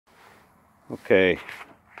Okay,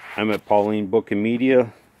 I'm at Pauline Book and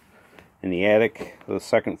Media in the attic of the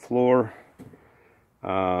second floor.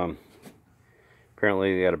 Apparently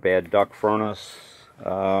they got a bad duct furnace.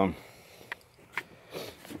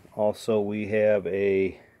 Also we have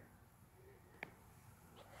I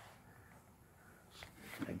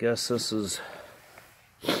guess this is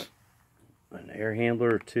an air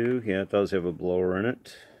handler too. Yeah, it does have a blower in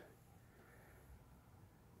it.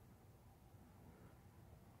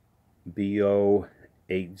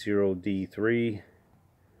 BO80D3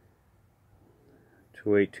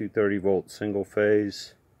 280 volt single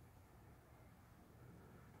phase.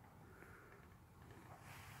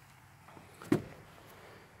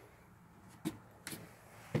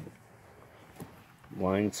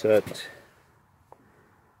 Line set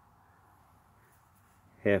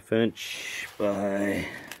 1/2 inch by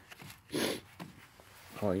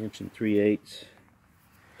probably 1 3/8.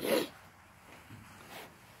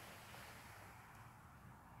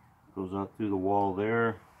 Goes out through the wall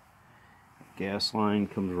there. Gas line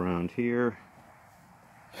comes around here.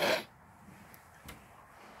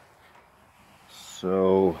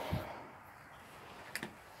 So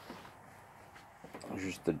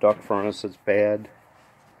there's the duct furnace that's bad.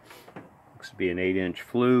 Looks to be an 8-inch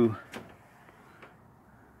flue.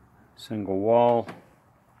 Single wall.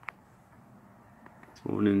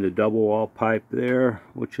 Going in the double wall pipe there,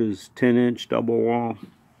 which is 10-inch double wall.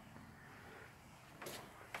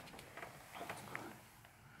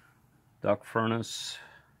 Duct furnace,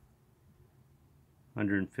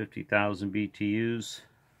 150,000 BTUs.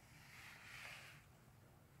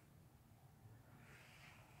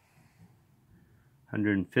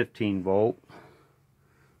 $115 volt.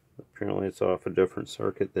 Apparently it's off a different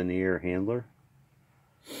circuit than the air handler.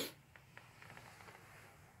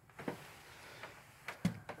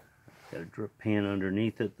 Got a drip pan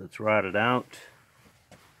underneath it that's rotted out.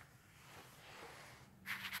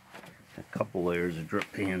 A couple layers of drip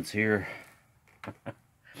pans here.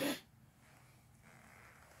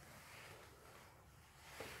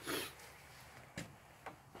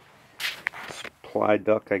 Supply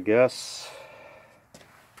duct, I guess.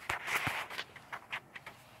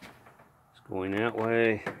 It's going that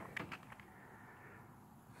way.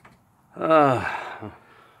 I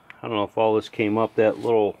don't know if all this came up that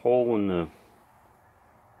little hole in the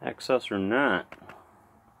access or not.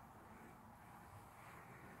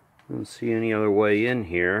 I don't see any other way in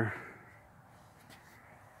here.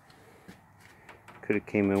 Could have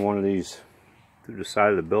came in one of these through the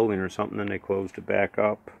side of the building or something, then they closed it back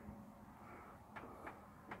up.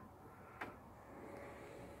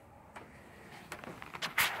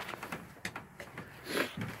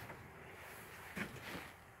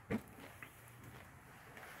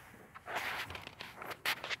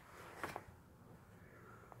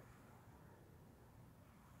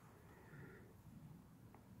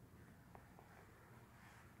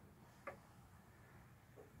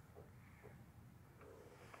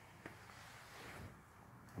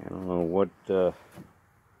 I don't know what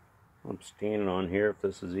I'm standing on here, if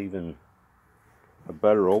this is even a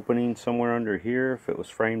better opening somewhere under here, if it was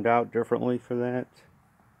framed out differently for that.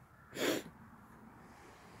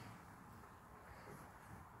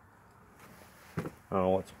 I don't know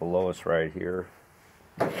what's below us right here.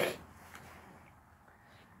 But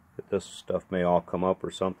this stuff may all come up or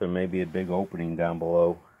something, maybe a big opening down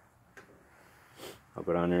below. I'll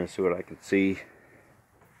go down there and see what I can see.